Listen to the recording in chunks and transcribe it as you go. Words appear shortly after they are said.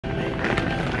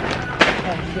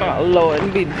Oh Lord,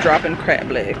 we be dropping crab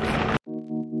legs.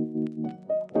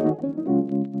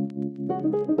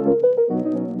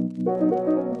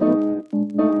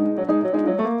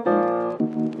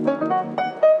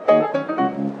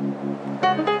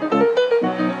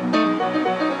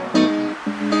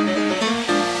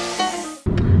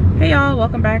 Hey y'all,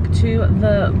 welcome back to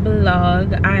the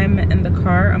vlog. I'm in the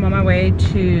car. I'm on my way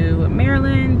to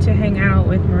Maryland to hang out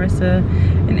with Marissa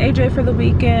and AJ for the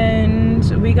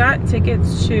weekend. We got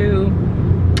tickets to,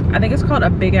 I think it's called a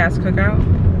Big A Cookout,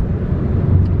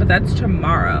 but that's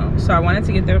tomorrow. So I wanted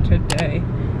to get there today.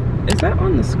 Is that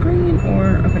on the screen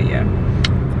or, okay, yeah.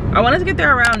 I wanted to get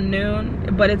there around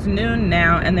noon, but it's noon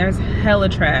now and there's hella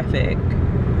traffic.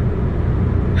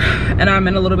 And I'm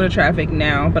in a little bit of traffic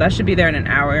now, but I should be there in an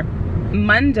hour.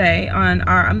 Monday on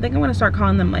our, I'm thinking I'm gonna start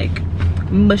calling them like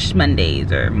Mush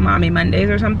Mondays or Mommy Mondays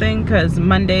or something, because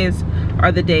Mondays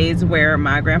are the days where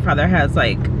my grandfather has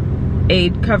like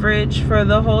aid coverage for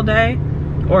the whole day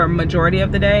or majority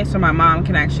of the day, so my mom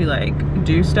can actually like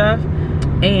do stuff.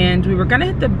 And we were gonna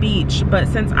hit the beach, but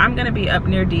since I'm gonna be up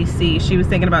near DC, she was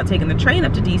thinking about taking the train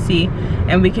up to DC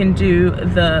and we can do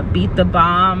the Beat the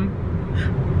Bomb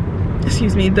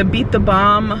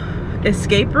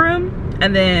escape room,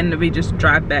 and then we just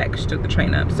drive back. She took the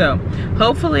train up, so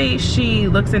hopefully she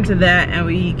looks into that and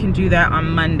we can do that on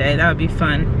Monday. That would be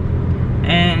fun.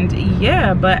 And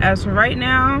yeah, but as for right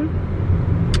now,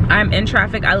 I'm in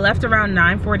traffic. I left around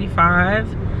 9:45,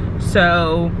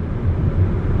 so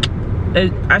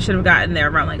I should have gotten there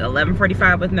around like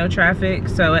 11:45 with no traffic,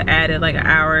 so it added like an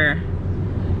hour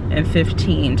and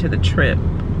 15 to the trip.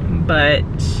 But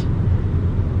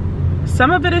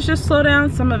some of it is just slow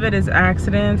down, some of it is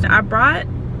accidents. I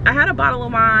had a bottle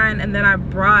of wine, and then I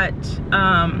brought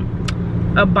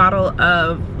a bottle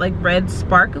of like red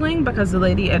sparkling because the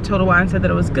lady at Total Wine said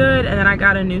that it was good, and then I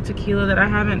got a new tequila that I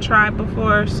haven't tried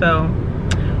before, so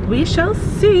we shall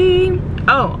see.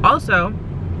 Oh, also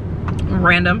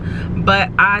random, but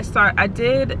I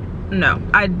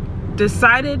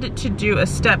decided to do a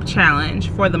step challenge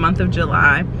for the month of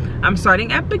July. I'm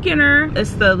starting at beginner.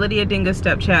 It's the Lydia Dinga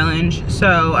step challenge.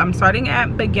 So I'm starting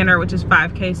at beginner, which is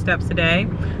 5K steps a day.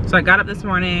 So I got up this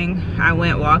morning, I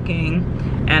went walking,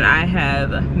 and I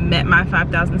have met my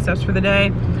 5,000 steps for the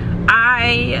day.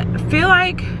 I feel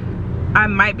like I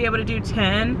might be able to do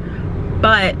 10,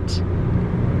 but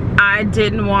I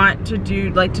didn't want to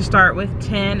do to start with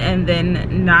 10 and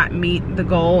then not meet the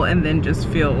goal and then just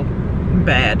feel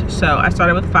bad. So I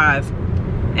started with 5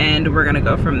 and we're gonna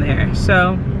go from there.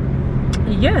 So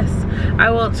yes, I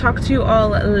will talk to you all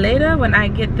later when I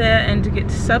get there and to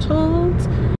get settled.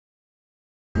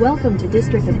 Welcome to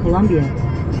District of Columbia.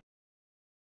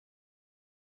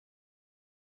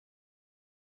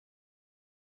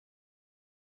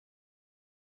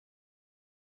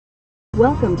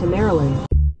 Welcome to Maryland.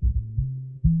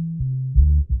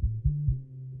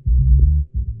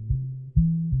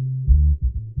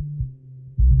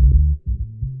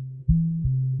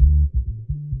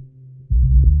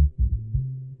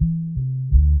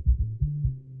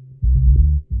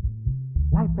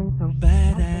 Life ain't so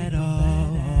bad at all.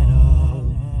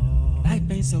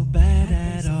 Life ain't so bad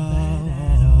at all.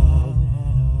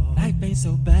 Life ain't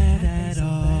so bad at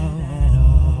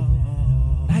all.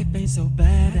 Life ain't so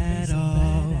bad at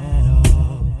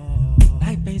all.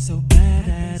 Life ain't so bad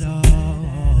at all.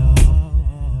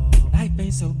 Life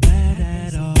ain't so bad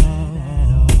at all.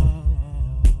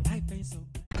 Life ain't so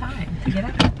bad. Time to get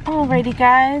up. Alrighty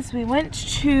guys, we went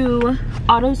to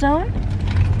AutoZone.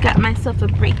 Got myself a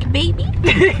brake baby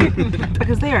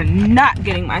because they are not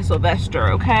getting my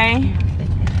Sylvester, okay?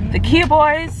 The Kia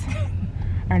boys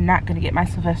are not gonna get my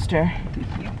Sylvester.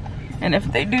 And if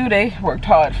they do, they worked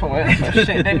hard for it, so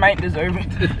shit, they might deserve it.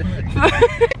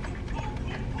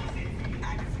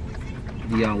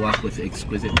 Do y'all walk with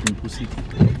exquisite pussy?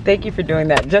 Thank you for doing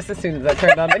that just as soon as I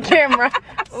turned on the camera.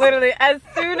 Literally, as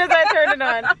soon as I turned it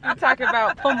on, you talking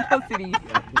about pussy.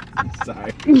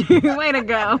 Sorry. Way to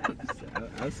go.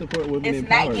 I support women It's empowerment.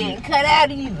 not getting cut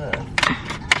out either.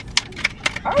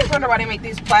 I always wonder why they make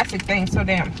these plastic things so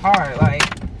damn hard. Like,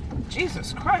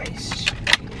 Jesus Christ.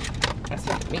 I just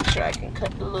have to make sure I can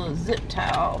cut the little zip tie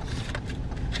off.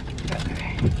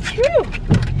 Okay. Phew.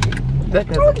 I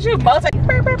told you, both. I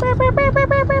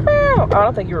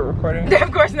don't think you were recording.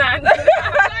 Of course not.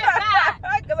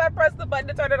 Because I pressed the button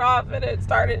to turn it off and it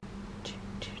started.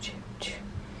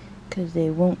 Because they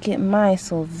won't get my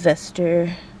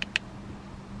Sylvester.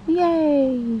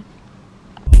 Yay.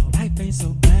 Life ain't so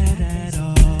bad at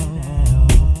all.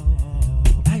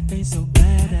 Life ain't so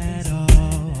bad at all.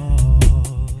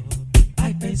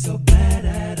 Life ain't so bad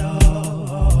at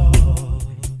all.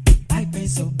 Life ain't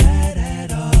so bad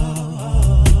at all.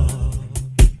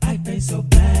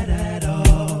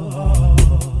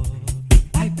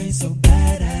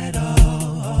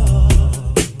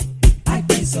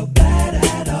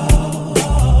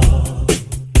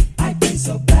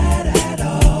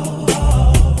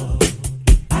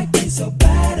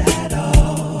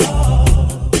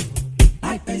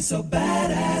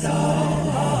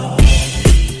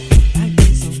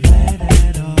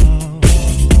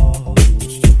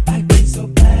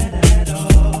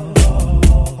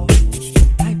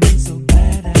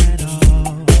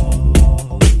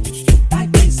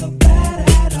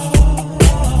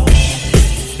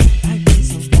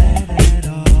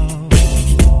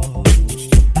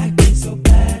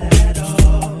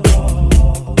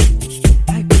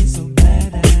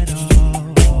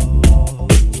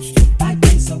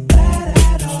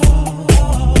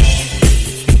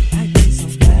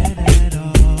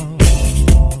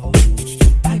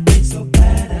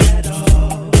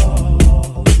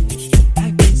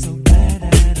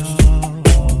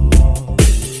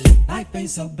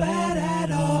 so bad at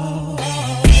all.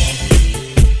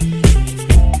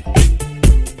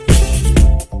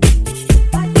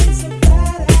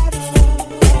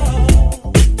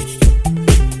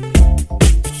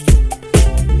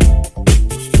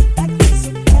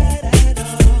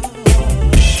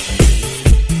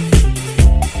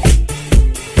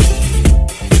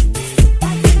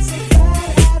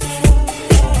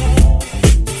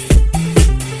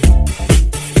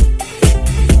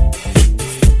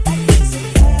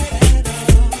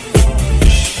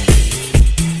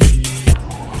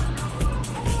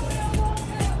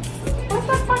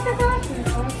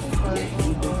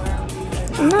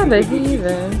 Not that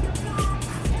either.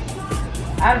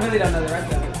 I really don't know the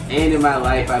rest of it. And in my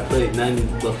life, I put none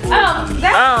before. Oh,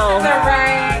 that's the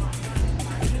right.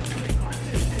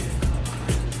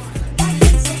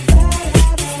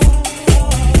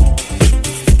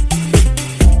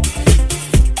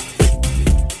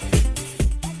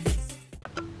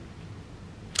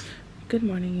 Good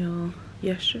morning, y'all.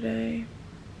 Yesterday,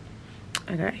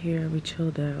 I got here, we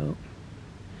chilled out,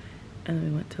 and then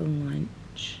we went to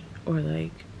lunch, or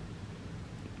like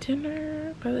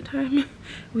dinner by the time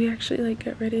we actually like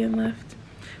got ready and left.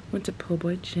 Went to Po'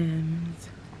 Boy Jim's.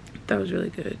 That was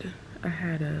really good. I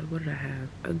had a, what did I have?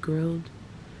 A grilled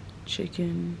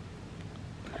chicken.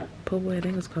 Po' Boy, I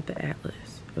think it was called the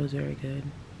Atlas. It was very good.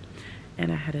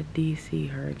 And I had a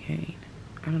DC hurricane.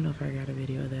 I don't know if I got a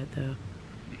video of that though.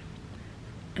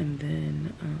 And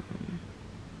then,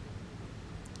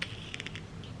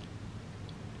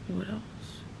 what else?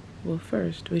 Well,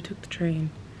 first we took the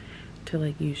train to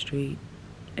like U Street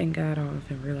and got off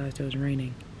and realized it was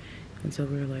raining. And so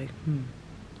we were like,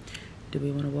 do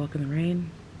we want to walk in the rain?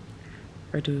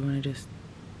 Or do we want to just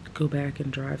go back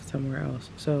and drive somewhere else?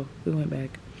 So we went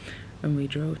back and we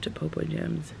drove to Po' Boy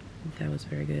Jim's. That was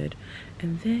very good.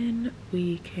 And then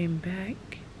we came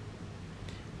back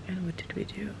and what did we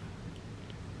do?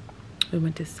 We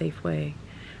went to Safeway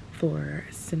for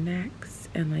snacks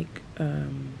and like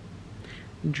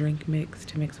drink mix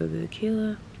to mix with the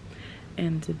tequila.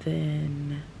 And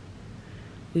then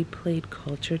we played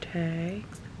culture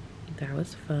tags. That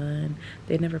was fun.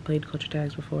 They'd never played culture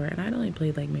tags before, and I'd only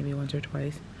played like maybe once or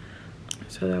twice.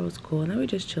 So that was cool. And then we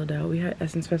just chilled out. We had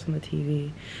Essence Fest on the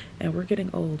TV, and we're getting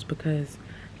old because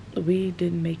we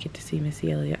didn't make it to see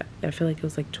Missy Elliott. I feel like it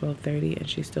was like 12:30 and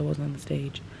she still wasn't on the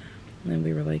stage. And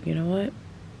we were like, you know what?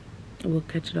 We'll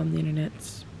catch it on the internet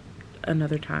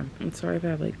another time. I'm sorry if I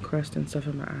have like crust and stuff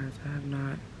in my eyes. I have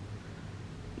not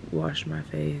washed my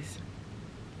face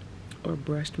or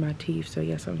brushed my teeth. So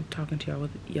yes, I'm talking to y'all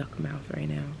with yuck mouth right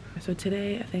now. So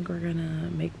today I think we're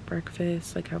gonna make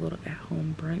breakfast, like have a little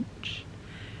at-home brunch.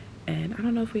 And I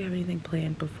don't know if we have anything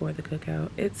planned before the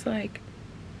cookout. It's like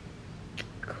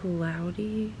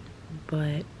cloudy,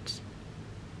 but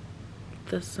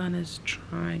the sun is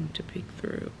trying to peek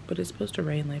through, but it's supposed to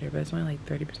rain later, but it's only like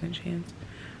 30% chance.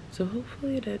 So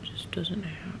hopefully that just doesn't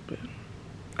happen.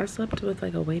 I slept with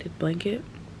like a weighted blanket.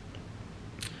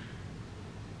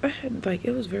 I had like,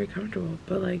 it was very comfortable,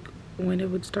 but like when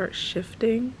it would start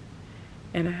shifting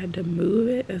and I had to move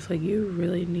it, it's like you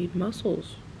really need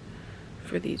muscles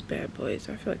for these bad boys.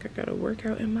 I feel like I gotta work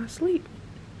out in my sleep.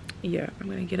 Yeah, I'm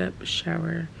gonna get up,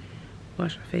 shower,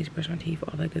 wash my face, brush my teeth,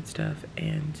 all that good stuff,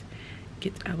 and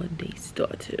get our day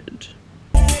started.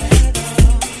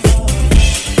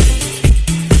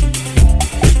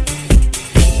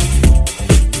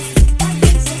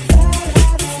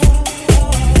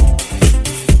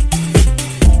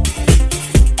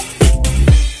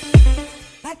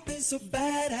 Life ain't so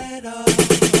bad at all.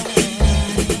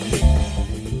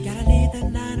 Gotta leave the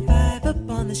 9 to 5 up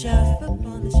on the shelf,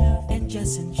 and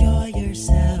just enjoy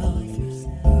yourself.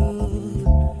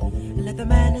 Let the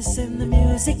madness in the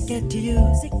music get to you.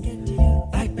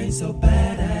 Life ain't so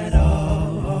bad at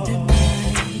all.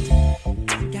 Tonight,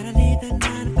 gotta leave the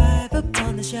 9 to 5 up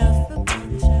on the shelf,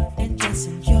 and just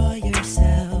enjoy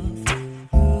yourself.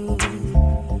 Ooh,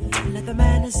 let the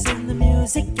madness in the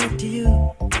music get to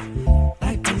you.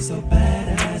 Life ain't so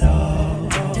bad at all.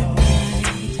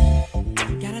 Tonight,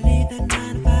 gotta leave the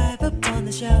 9 to 5 up on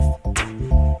the shelf,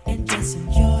 and just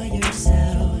enjoy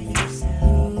yourself.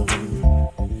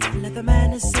 Let the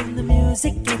madness in the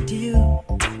music get to you.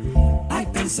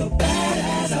 Life ain't so bad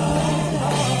at all.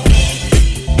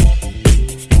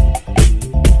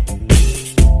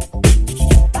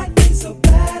 Life ain't so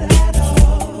bad at all.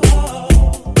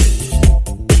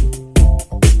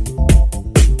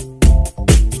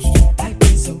 Life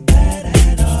ain't so bad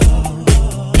at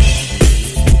all.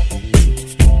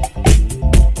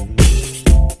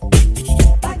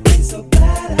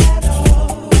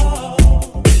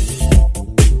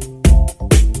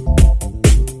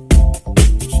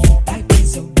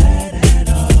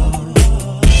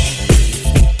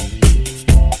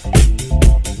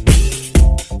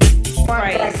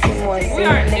 more. See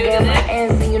my nigga in my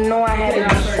hands, and you know I had it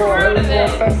before.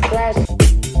 First class.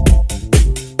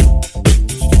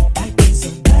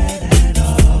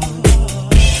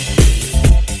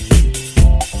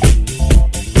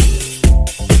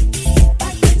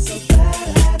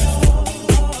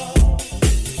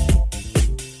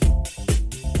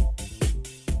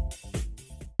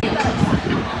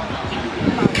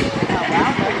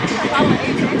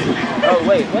 Oh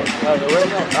wait, what? Oh, the real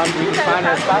one? Do you find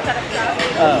that spot?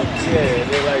 Yeah,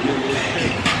 they're like Do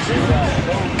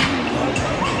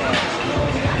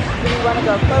you want to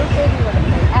go closer? Do you want to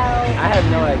play out? I have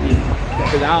no idea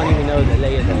because I don't even know the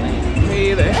lay of the land.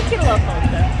 Me either. Let's get a little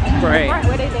closer. Right. Right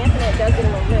where they dancing at does get a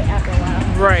little lit after a while.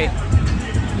 Right.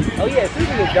 Oh yeah, it's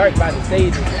usually get dark by the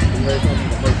stage where it's gonna be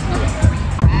the first year.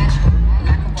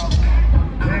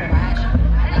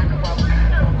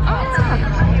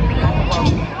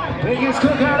 Biggest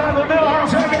cookout of the middle. I'll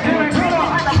take it to the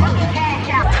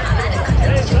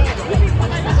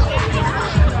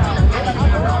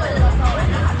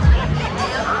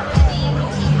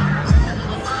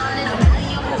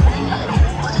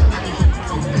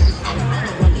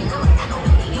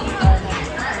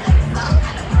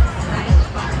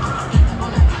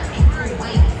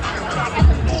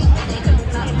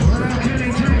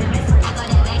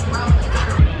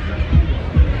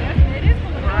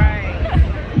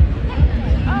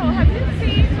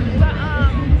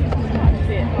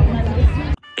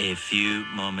A few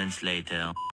moments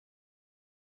later.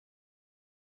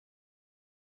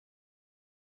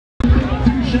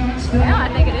 Now I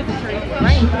think it is a tree.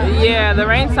 Right? Yeah, the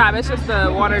rain stop. It's just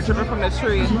the water dripping from the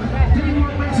tree.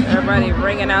 Everybody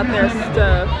bringing out their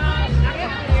stuff.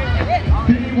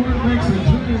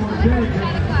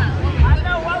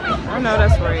 I know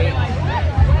that's right.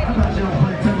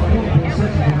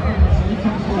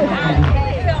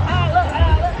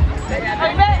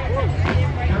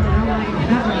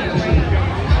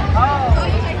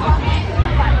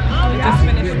 We just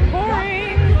finished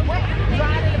pouring.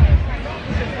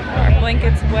 Our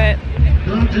blanket's wet.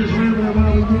 just rambling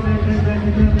about we getting everything back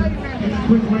together. Get a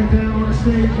quick breakdown on the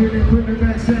stage, get the equipment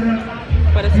back set up.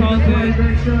 But it's all good.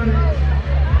 Back started.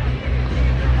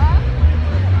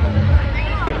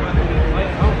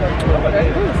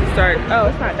 It's dark. Oh,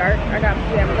 it's not dark. I got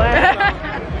damn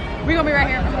glasses. We're gonna be right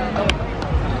here.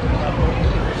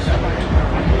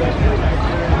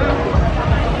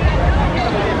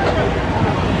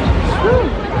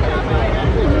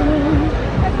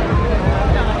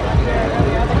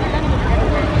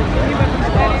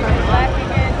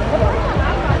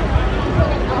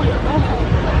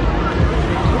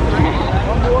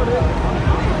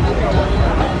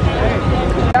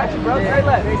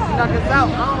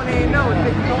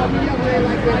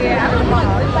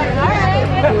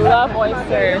 Love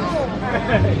oysters.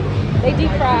 They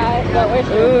deep fried, but we're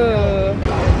Ooh.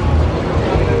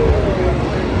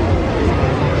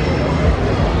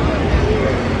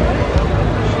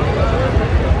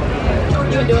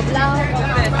 You do a vlog?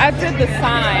 I did the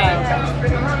sign.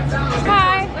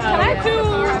 Hi, can I do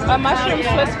a mushroom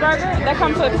Swiss burger that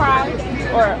comes with fries?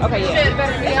 Or, okay, yeah. They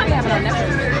probably have it on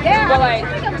Netflix. Yeah. But like,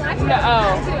 no,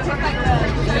 oh.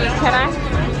 Can I?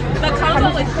 The combo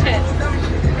is chips.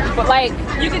 But like,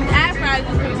 You can add fries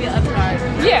and maybe other fries.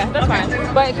 yeah, that's fine.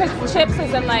 But because chips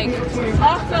is in like,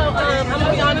 Also, I'm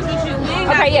gonna be honest with you. We ain't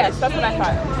got okay, yes, that's what I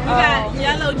thought. We got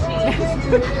yellow cheese.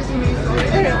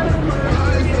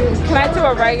 Can I do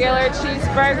a regular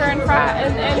cheeseburger and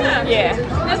fries? Yeah.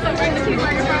 That's a regular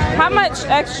cheeseburger fries. How much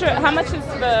extra? How much is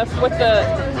the with the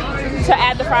to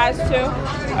add the fries to?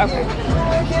 Okay.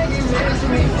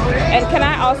 And can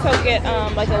I also get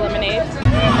like a lemonade?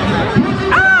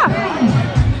 Ah!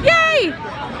 Yay!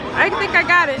 I think I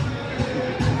got it.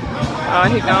 Oh,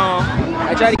 he gone.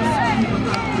 I tried to.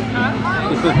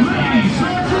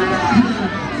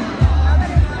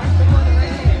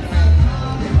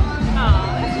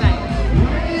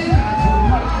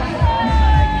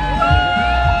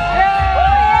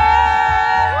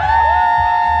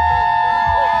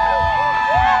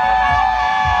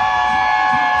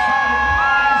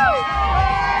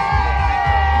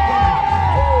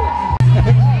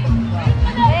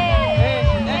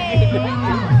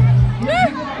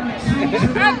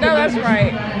 No, that's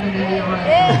right.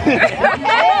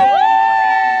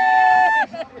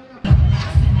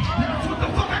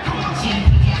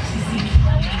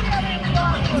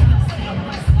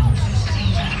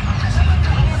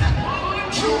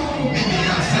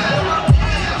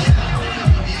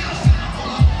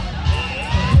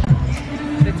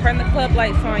 To turn the club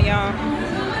lights on, y'all.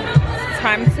 It's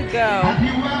time to go.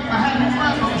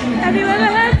 Have you ever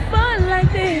had fun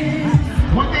like this?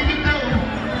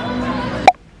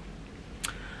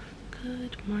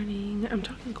 I'm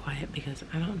talking quiet because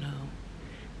I don't know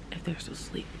if they're still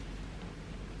asleep.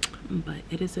 But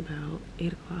it is about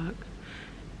 8 o'clock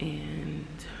and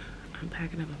I'm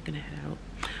packing up. I'm gonna head out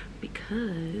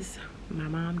because my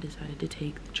mom decided to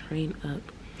take the train up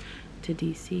to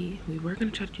DC. We were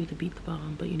gonna try to do the Beat the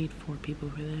Bomb, but you need 4 people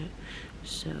for that.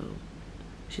 So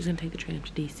she's gonna take the train up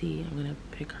to DC. I'm gonna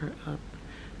pick her up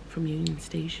from Union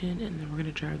Station, and then we're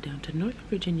gonna drive down to Northern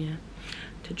Virginia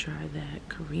to try that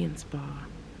Korean spa,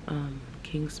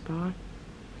 King Spa,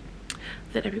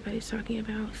 that everybody's talking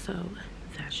about. So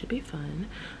that should be fun.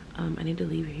 I need to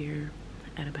leave here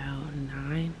at about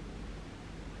 9.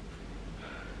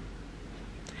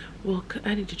 Well,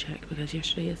 I need to check because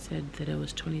yesterday it said that it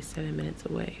was 27 minutes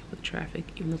away with traffic,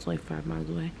 even though it's only 5 miles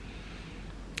away.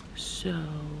 So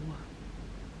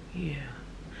yeah,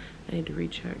 I need to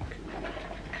recheck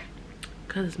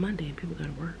because it's Monday and people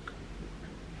gotta work.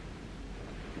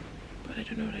 But I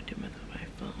don't know what I did with my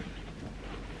phone.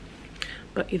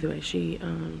 But either way, she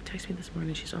texted me this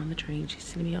morning. She's on the train. She's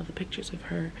sending me all the pictures of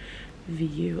her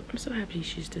view. I'm so happy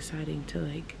she's deciding to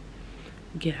like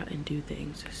get out and do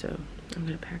things. So I'm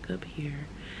gonna pack up here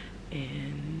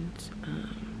and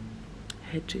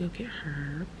head to go get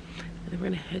her, and then we're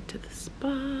gonna head to the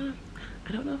spa.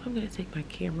 I don't know if I'm gonna take my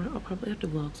camera. I'll probably have to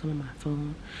vlog some on my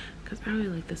phone because I really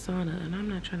like the sauna and I'm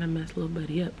not trying to mess little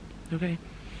buddy up, okay?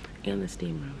 And the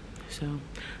steam room. So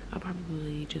I'll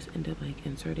probably just end up like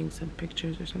inserting some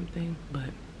pictures or something, but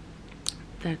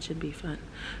that should be fun.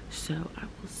 So I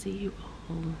will see you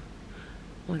all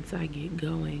once I get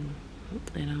going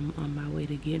and I'm on my way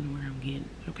to getting where I'm getting,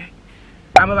 okay?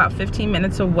 I'm about 15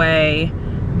 minutes away.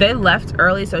 They left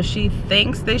early, so she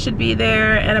thinks they should be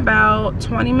there in about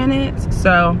 20 minutes.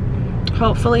 So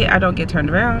hopefully I don't get turned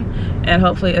around, and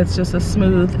hopefully it's just a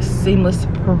smooth, seamless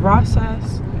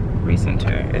process.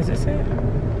 Recenter, is this it?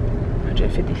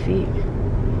 150 feet.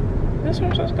 Is this where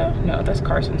I'm supposed to go? No, that's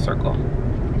Carson Circle.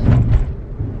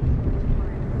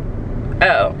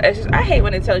 Oh, it's just, I hate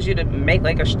when it tells you to make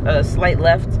like a slight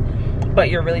left, but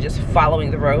you're really just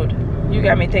following the road. You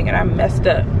got me thinking I messed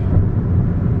up.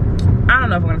 I don't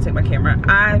know if I'm gonna take my camera.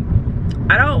 I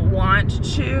don't want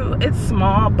to. It's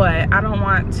small, but I don't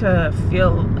want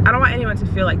anyone to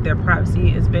feel like their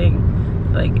privacy is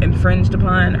being like infringed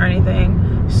upon or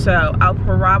anything. So I'll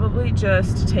probably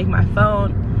just take my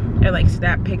phone and like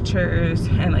snap pictures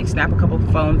and like snap a couple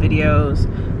phone videos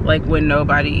like when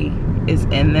nobody is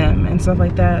in them and stuff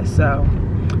like that. So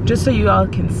just so you all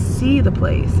can see the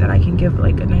place and I can give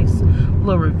like a nice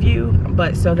little review,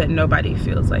 but so that nobody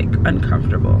feels like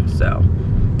uncomfortable. So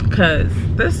because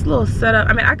this little setup,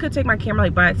 I mean, I could take my camera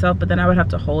like by itself, but then I would have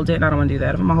to hold it and I don't want to do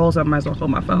that. If I'm gonna hold something, I might as well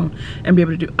hold my phone and be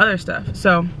able to do other stuff.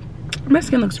 So my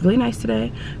skin looks really nice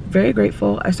today. Very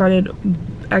grateful. I started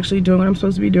actually doing what I'm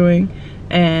supposed to be doing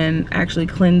and actually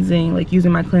cleansing, like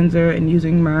using my cleanser and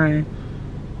using my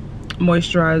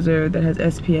moisturizer that has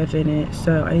SPF in it.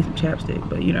 So I need some chapstick,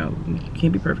 but you know,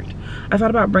 can't be perfect. I thought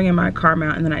about bringing my car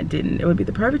mount and then I didn't. It would be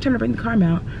the perfect time to bring the car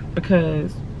mount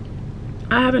because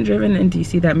I haven't driven in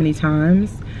DC that many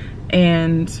times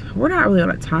and we're not really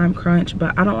on a time crunch,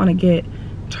 but I don't want to get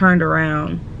turned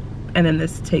around and then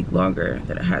this take longer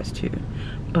than it has to.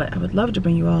 But I would love to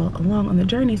bring you all along on the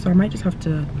journey, so I might just have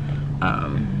to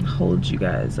hold you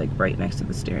guys like right next to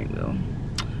the steering wheel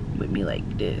with me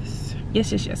like this.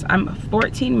 Yes. I'm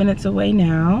 14 minutes away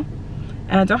now,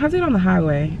 and I don't have to get on the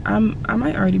highway. I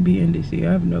might already be in DC.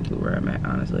 I have no clue where I'm at,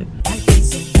 honestly.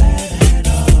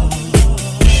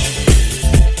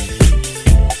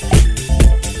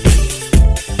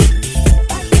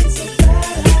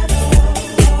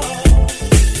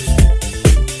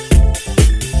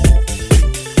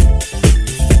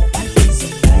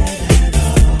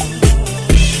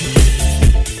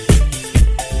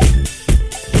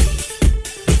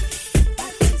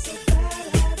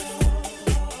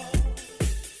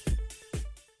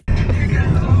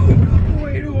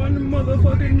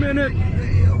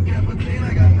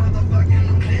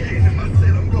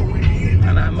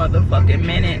 Motherfucking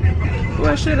minute.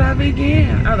 Where should I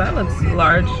begin? Oh, that looks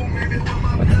large.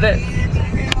 What's this?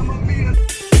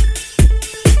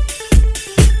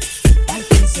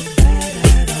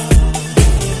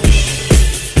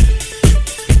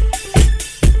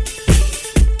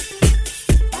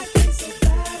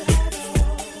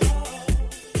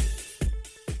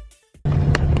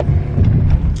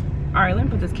 Alright, let me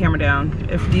put this camera down.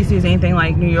 If DC is anything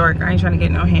like New York, I ain't trying to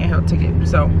get no handheld ticket.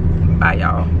 So, bye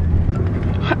y'all.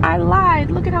 I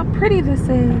lied. Look at how pretty this is.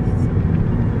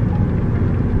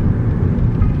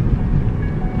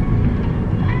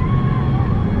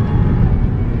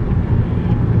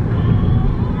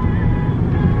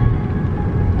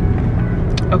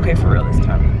 Okay, for real this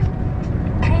time.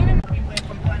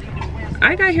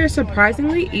 I got here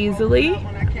surprisingly easily.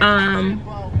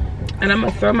 And I'm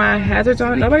gonna throw my hazards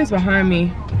on. Nobody's behind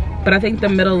me, but I think the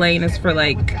middle lane is for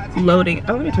like loading.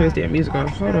 Oh, let me turn this damn music off.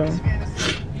 Hold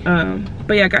on.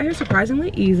 But yeah, I got here surprisingly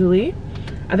easily.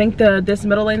 I think this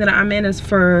middle lane that I'm in is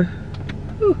for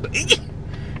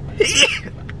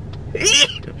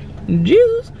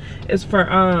juice. Is for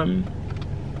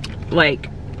like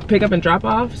pick up and drop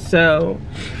off. So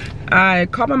I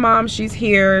called my mom. She's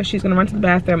here. She's gonna run to the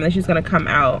bathroom and then she's gonna come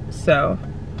out. So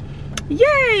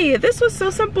yay! This was so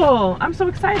simple. I'm so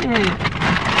excited.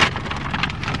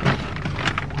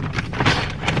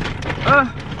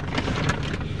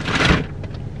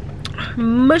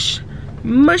 Mush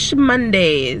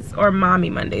Mondays or Mommy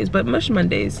Mondays, but Mush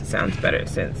Mondays sounds better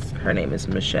since her name is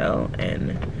Michelle,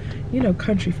 and you know,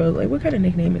 country folk, like what kind of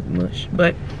nickname is Mush?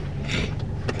 But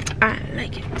I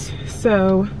like it.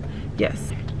 So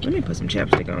yes, let me put some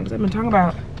chapstick on because I've been talking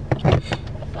about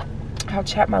how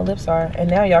chapped my lips are, and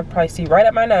now y'all can probably see right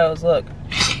up my nose. Look.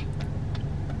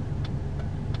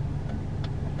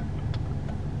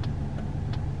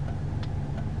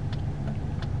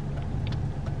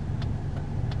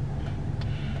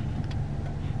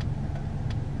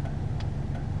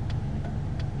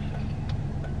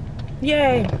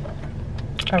 Yay.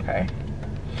 Okay.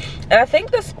 And I think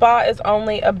the spa is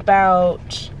only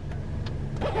about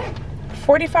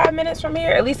 45 minutes from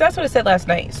here. At least that's what it said last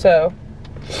night. So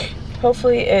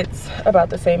hopefully it's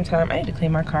about the same time. I need to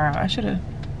clean my car out. I should have.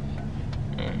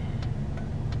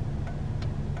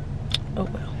 Oh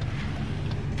well.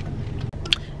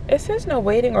 It says no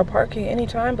waiting or parking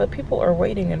anytime, but people are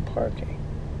waiting and parking.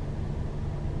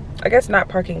 I guess not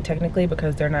parking technically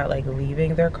because they're not like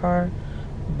leaving their car.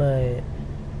 But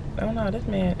I don't know, this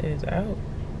man is out.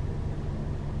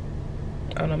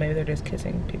 I don't know, maybe they're just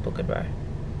kissing people goodbye.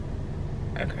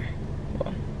 Okay,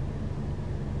 well.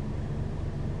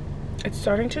 It's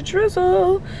starting to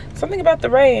drizzle. Something about the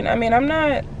rain. I mean, I'm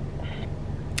not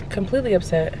completely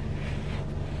upset.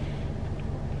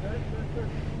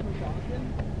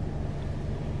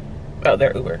 Oh,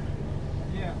 they're Uber.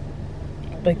 Yeah.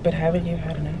 Like, but haven't you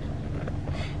had enough?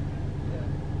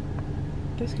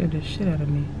 They scared the shit out of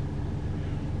me.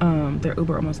 Their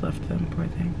Uber almost left them, poor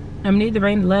thing. I need the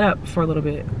rain to let up for a little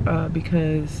bit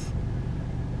because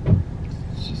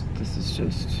this is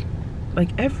just like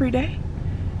every day.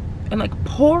 And like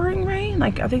pouring rain,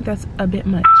 like I think that's a bit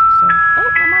much. So,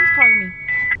 oh, my mom's calling me.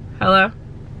 Hello?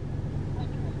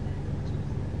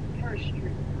 First Street.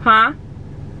 Huh?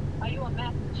 Are you on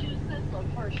Massachusetts or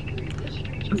First Street? This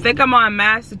street? I think I'm on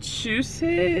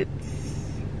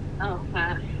Massachusetts. Oh,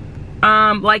 huh.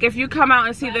 Like if you come out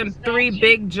and see them three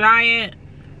big giant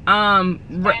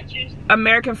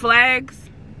American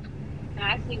flags.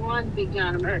 I see one big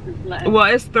giant American flag. Well,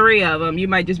 it's three of them. You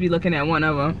might just be looking at one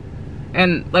of them.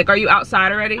 And like, are you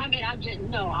outside already? I mean,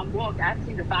 I'm walking. I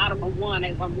see the bottom of one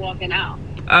as I'm walking out.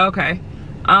 Okay.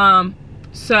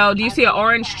 So do you see an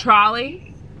orange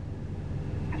trolley?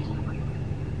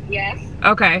 Yes.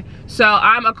 Okay. So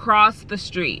I'm across the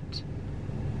street.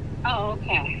 Oh,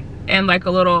 okay. And like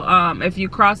a little, if you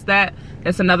cross that,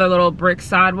 it's another little brick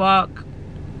sidewalk.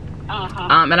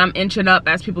 And I'm inching up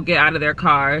as people get out of their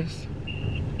cars.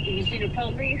 Did you see the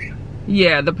police?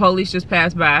 Yeah, the police just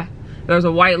passed by. There's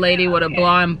a white lady with a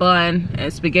blonde bun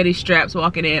and spaghetti straps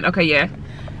walking in. Okay, yeah.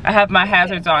 I have my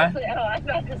hazards on. I was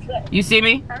about to say. You see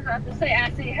me? I was about to say,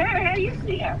 I see her. How do you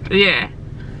see her? Yeah.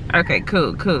 Okay,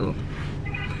 cool, cool.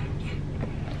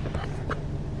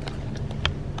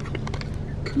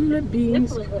 Cooler beans.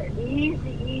 This was an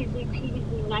easy,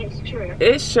 peasy, nice trip.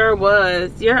 It sure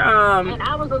was. You're And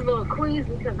I was a little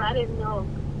queasy because I didn't know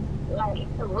like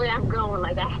where I'm going.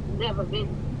 Like I've never been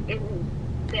in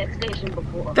that station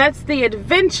before. That's the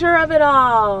adventure of it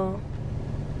all.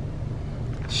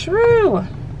 True.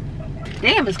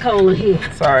 Damn, it's cold in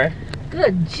here. Sorry.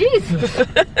 Good Jesus.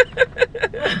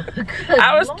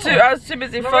 I was too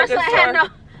busy focused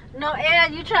on. No air,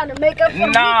 you trying to make up for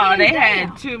No, they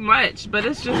had too much, but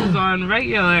it's just on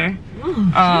regular.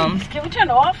 Can we turn it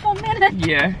off for a minute?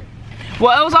 Yeah.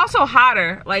 Well, it was also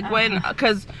hotter, like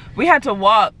cause we had to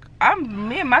walk.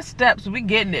 Me and my steps, we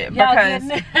getting it because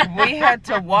we had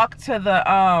to walk to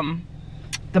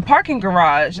the parking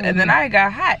garage, and then I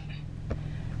got hot.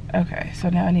 Okay, so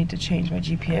now I need to change my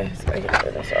GPS. I gotta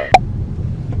turn this off.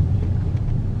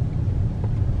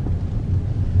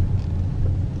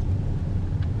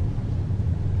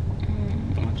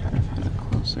 I'm trying to find a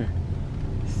closer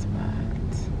spot.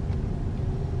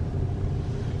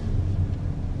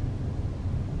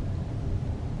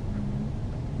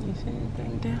 You see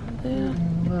anything down there?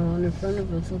 Well, on the front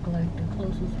of us look like the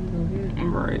closest we go here.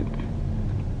 Right.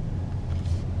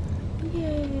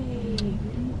 Yay.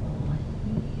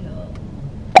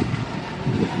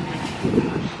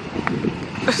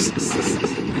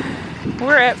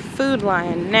 We're at Food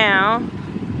Lion now.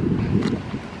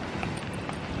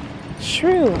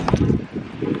 True.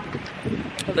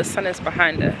 Well, the sun is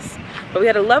behind us. But we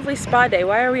had a lovely spa day.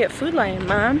 Why are we at Food Lion,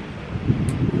 Mom?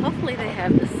 Hopefully they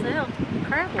have the sale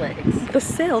crab legs. The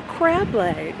sale crab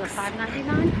legs. The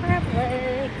 $5.99 crab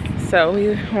legs. So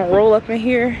we gonna roll up in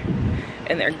here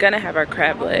and they're gonna have our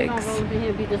crab legs. We're gonna roll up in here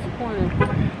and be disappointed.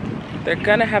 They're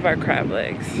gonna have our crab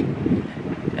legs.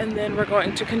 And then we're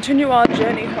going to continue our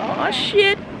journey. Oh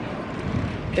shit.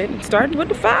 It started with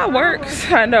the fireworks.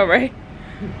 I know, right?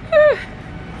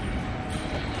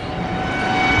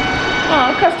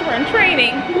 Oh, customer in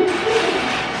training.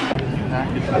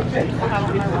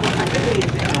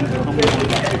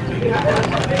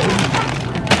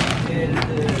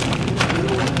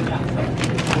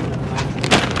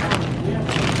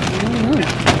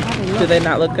 Do they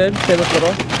not look good? They look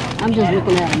little. I'm just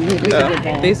looking at them. These are good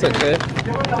guys. These look good.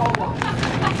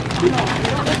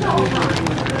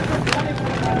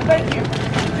 Thank you.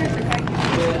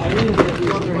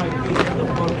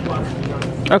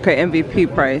 Okay, MVP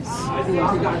price. You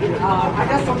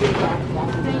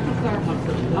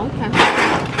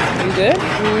good?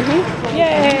 Mm-hmm.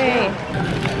 Yay!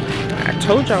 I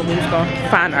told y'all we was gonna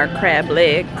find our crab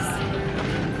legs.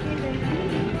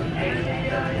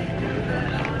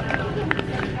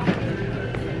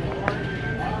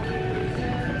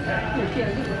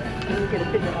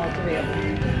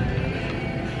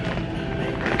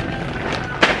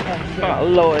 Oh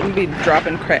Lord, we be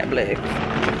dropping crab legs.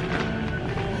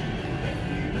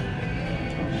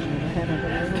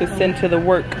 To send to the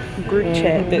work group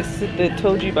chat that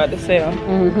told you about the sale.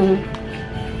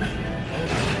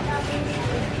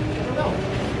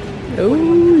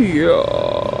 Oh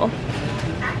yeah.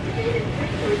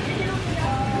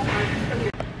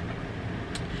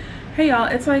 Hey y'all,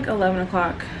 it's like 11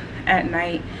 o'clock at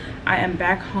night. I am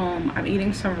back home. I'm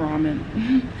eating some ramen.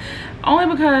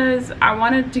 Only because I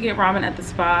wanted to get ramen at the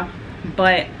spa,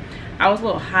 but I was a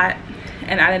little hot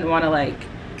and I didn't want to like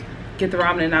get the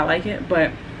ramen and not like it.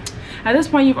 But at this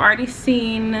point, you've already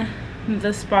seen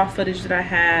the spa footage that I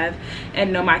have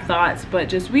and know my thoughts. But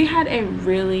just we had a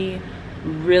really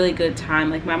good time.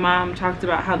 Like my mom talked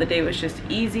about how the day was just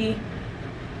easy,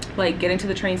 like getting to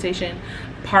the train station,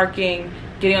 parking,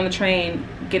 getting on the train,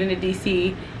 getting to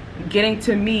DC, getting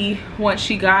to me once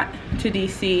she got to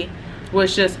DC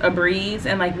was just a breeze.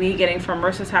 And like me getting from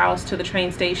Marissa's house to the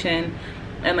train station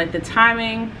and like the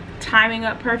timing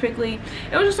up perfectly.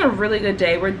 It was just a really good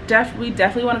day. We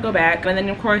definitely want to go back. And then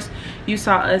of course you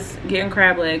saw us getting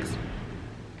crab legs,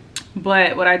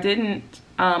 but what I didn't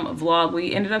vlog,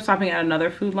 we ended up stopping at another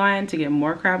Food Lion to get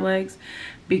more crab legs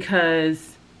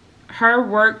because her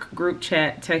work group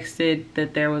chat texted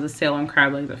that there was a sale on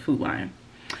crab legs at Food Lion.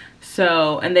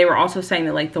 So, and they were also saying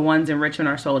that like the ones in Richmond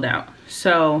are sold out.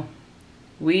 So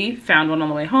we found one on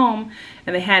the way home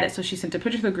and they had it. So she sent a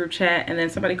picture to the group chat and then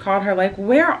somebody called her like,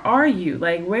 where are you?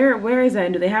 Like, where is that?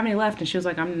 And do they have any left? And she was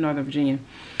like, I'm in Northern Virginia.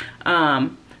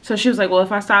 So she was like, well,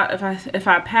 if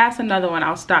I pass another one,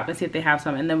 I'll stop and see if they have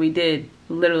some. And then we did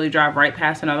literally drive right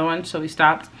past another one. So we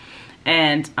stopped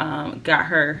and got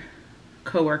her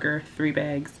coworker 3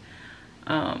 bags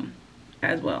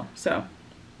as well. So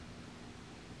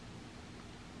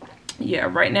yeah,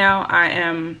 right now I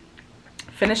am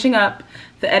finishing up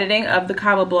the editing of the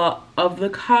Cabo vlog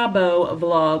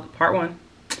part 1.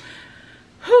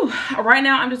 Whew. Right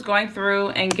now I'm just going through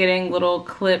and getting little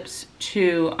clips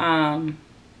to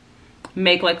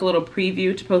make like a little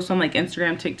preview to post on like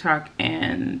Instagram, TikTok,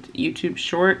 and YouTube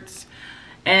shorts.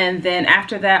 And then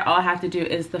after that, all I have to do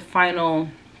is the final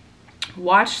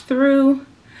watch through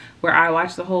where I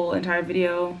watch the whole entire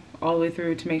video all the way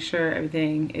through to make sure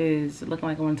everything is looking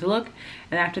like I want it to look.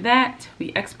 And after that,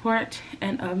 we export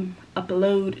and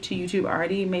upload to YouTube. I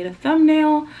already made a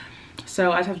thumbnail,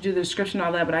 so I just have to do the description and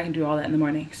all that, but I can do all that in the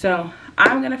morning. So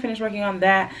I'm gonna finish working on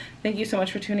that. Thank you so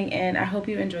much for tuning in. I hope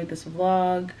you enjoyed this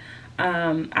vlog.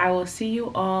 I will see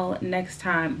you all next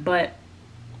time, but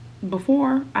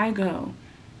before I go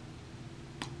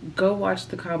watch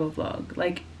the Cabo vlog.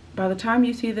 Like, by the time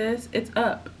you see this, it's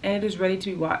up and it is ready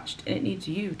to be watched, and it needs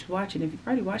you to watch it. If you've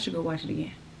already watched it, go watch it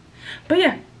again. But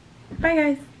yeah, bye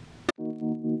guys.